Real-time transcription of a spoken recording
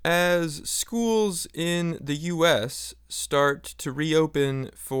As schools in the U.S. start to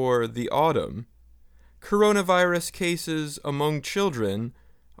reopen for the autumn, coronavirus cases among children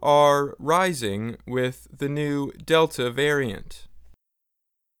are rising with the new Delta variant.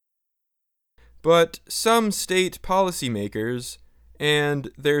 But some state policymakers and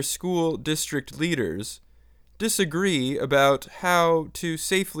their school district leaders disagree about how to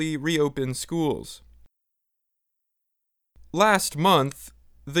safely reopen schools. Last month,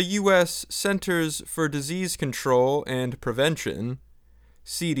 the U.S. Centers for Disease Control and Prevention,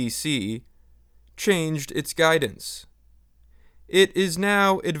 CDC, changed its guidance. It is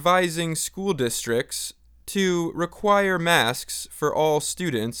now advising school districts to require masks for all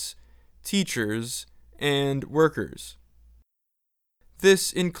students, teachers, and workers.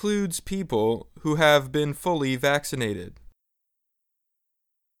 This includes people who have been fully vaccinated.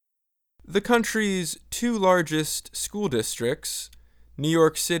 The country's two largest school districts, New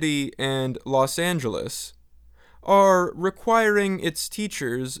York City and Los Angeles, are requiring its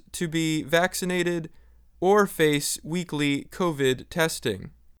teachers to be vaccinated or face weekly COVID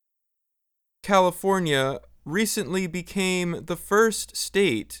testing. California recently became the first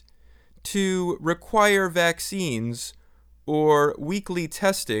state to require vaccines or weekly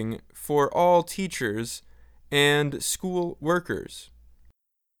testing for all teachers and school workers.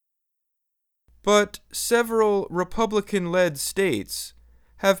 But several Republican-led states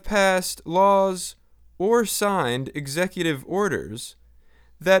have passed laws or signed executive orders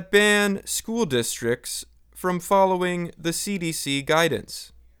that ban school districts from following the CDC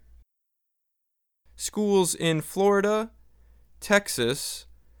guidance. Schools in Florida, Texas,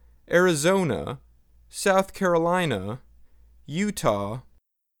 Arizona, South Carolina, Utah,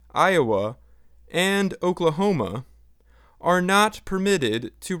 Iowa, and Oklahoma are not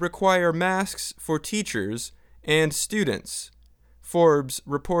permitted to require masks for teachers and students, Forbes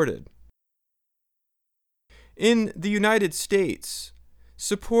reported. In the United States,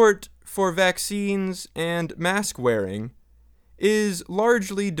 support for vaccines and mask wearing is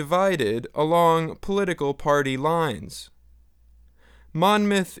largely divided along political party lines.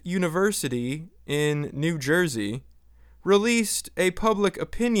 Monmouth University in New Jersey released a public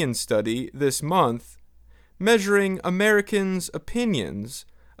opinion study this month measuring Americans' opinions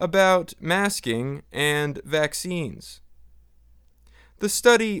about masking and vaccines. The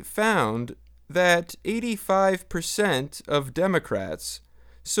study found that 85% of Democrats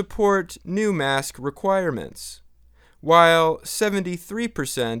support new mask requirements, while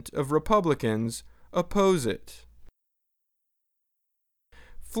 73% of Republicans oppose it.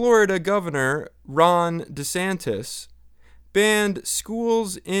 Florida Governor Ron DeSantis banned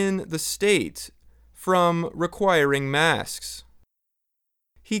schools in the state from requiring masks.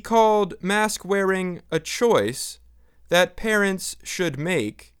 He called mask wearing a choice that parents should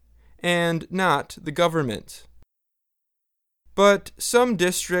make and not the government. But some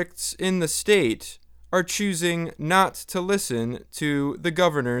districts in the state are choosing not to listen to the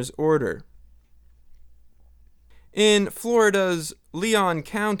governor's order. In Florida's Leon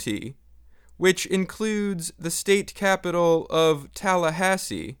County, which includes the state capital of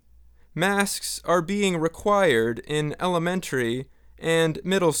Tallahassee, masks are being required in elementary and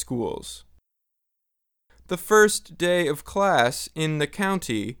middle schools. The first day of class in the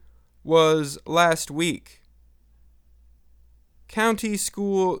county was last week. County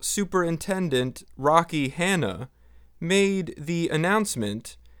School Superintendent Rocky Hanna made the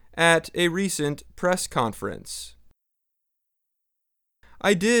announcement at a recent press conference.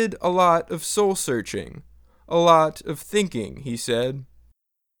 "I did a lot of soul-searching, a lot of thinking," he said.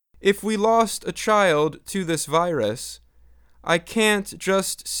 "If we lost a child to this virus, I can't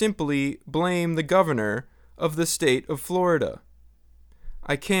just simply blame the governor of the state of Florida.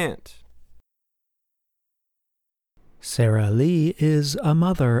 I can't." Sarah Lee is a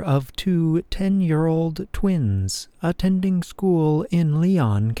mother of two 10-year-old twins attending school in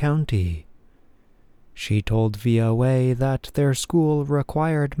Leon County. She told VOA that their school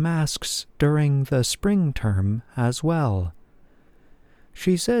required masks during the spring term as well.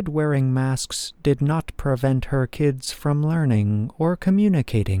 She said wearing masks did not prevent her kids from learning or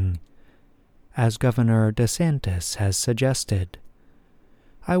communicating, as Governor DeSantis has suggested.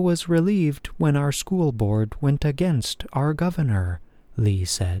 "I was relieved when our school board went against our governor," Lee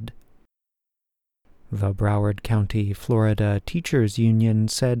said. The Broward County, Florida Teachers Union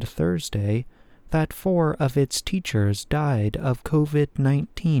said Thursday that 4 of its teachers died of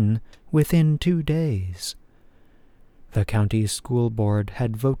COVID-19 within 2 days. The county school board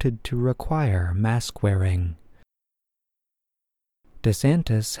had voted to require mask wearing.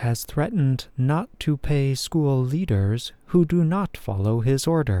 DeSantis has threatened not to pay school leaders who do not follow his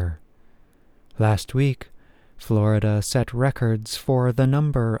order. Last week, Florida set records for the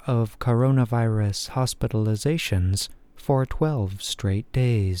number of coronavirus hospitalizations for 12 straight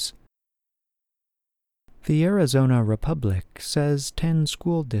days. The Arizona Republic says 10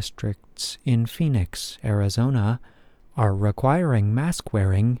 school districts in Phoenix, Arizona, are requiring mask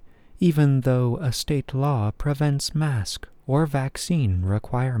wearing even though a state law prevents mask or vaccine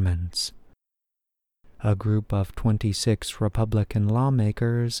requirements. A group of 26 Republican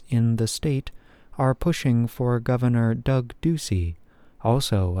lawmakers in the state are pushing for Governor Doug Ducey,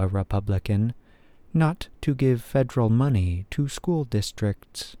 also a Republican, not to give federal money to school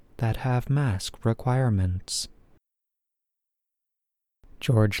districts that have mask requirements.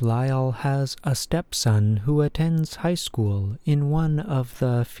 George Lyle has a stepson who attends high school in one of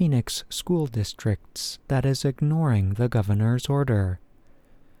the Phoenix school districts that is ignoring the governor's order.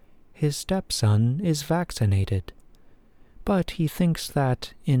 His stepson is vaccinated, but he thinks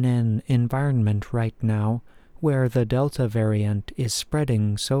that in an environment right now where the Delta variant is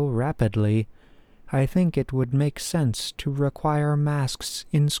spreading so rapidly, I think it would make sense to require masks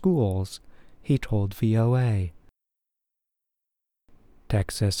in schools, he told VOA.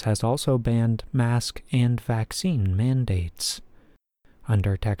 Texas has also banned mask and vaccine mandates.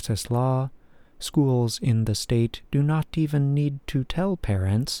 Under Texas law, schools in the state do not even need to tell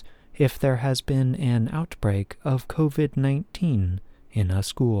parents if there has been an outbreak of COVID-19 in a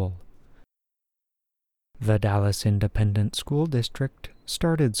school. The Dallas Independent School District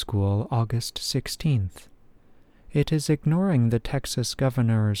started school August 16th. It is ignoring the Texas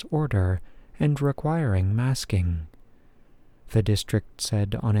governor's order and requiring masking. The district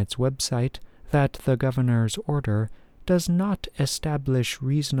said on its website that the governor's order does not establish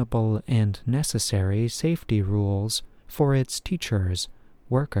reasonable and necessary safety rules for its teachers,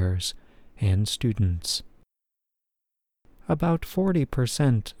 workers, and students. About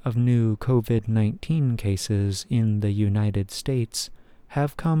 40% of new COVID-19 cases in the United States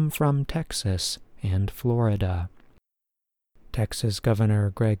have come from Texas and Florida. Texas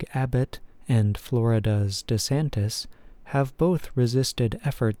Governor Greg Abbott and Florida's DeSantis have both resisted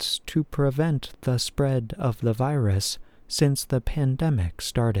efforts to prevent the spread of the virus since the pandemic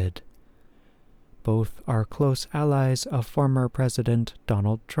started. Both are close allies of former President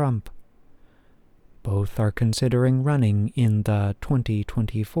Donald Trump. Both are considering running in the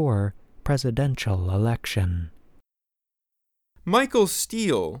 2024 presidential election. Michael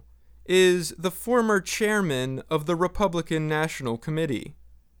Steele is the former chairman of the Republican National Committee.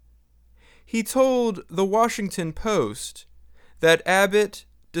 He told the Washington Post that Abbott,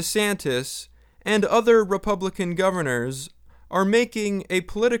 DeSantis, and other Republican governors are making a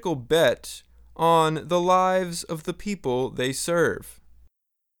political bet on the lives of the people they serve.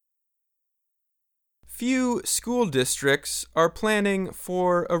 Few school districts are planning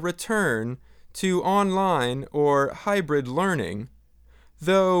for a return to online or hybrid learning,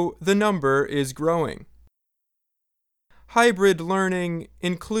 though the number is growing. Hybrid learning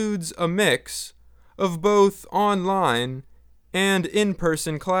includes a mix of both online and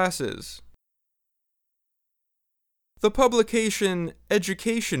in-person classes. The publication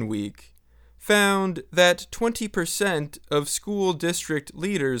Education Week found that 20% of school district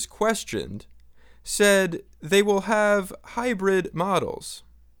leaders questioned said they will have hybrid models.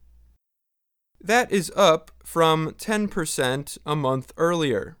 That is up from 10% a month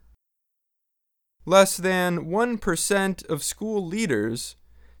earlier. Less than 1% of school leaders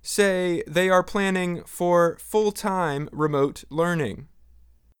say they are planning for full-time remote learning.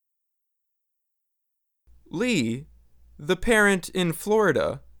 Lee, the parent in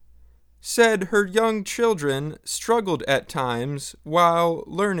Florida, said her young children struggled at times while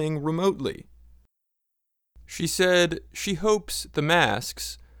learning remotely. She said she hopes the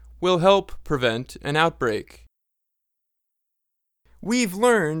masks will help prevent an outbreak. We've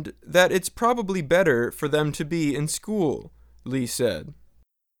learned that it's probably better for them to be in school, Lee said.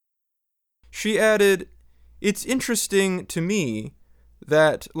 She added, "It's interesting to me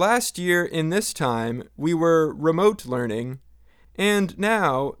that last year in this time we were remote learning, and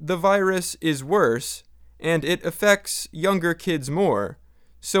now the virus is worse and it affects younger kids more,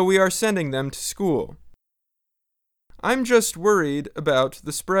 so we are sending them to school. I'm just worried about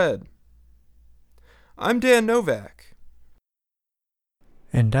the spread." I'm Dan Novak.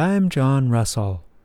 And I'm John Russell.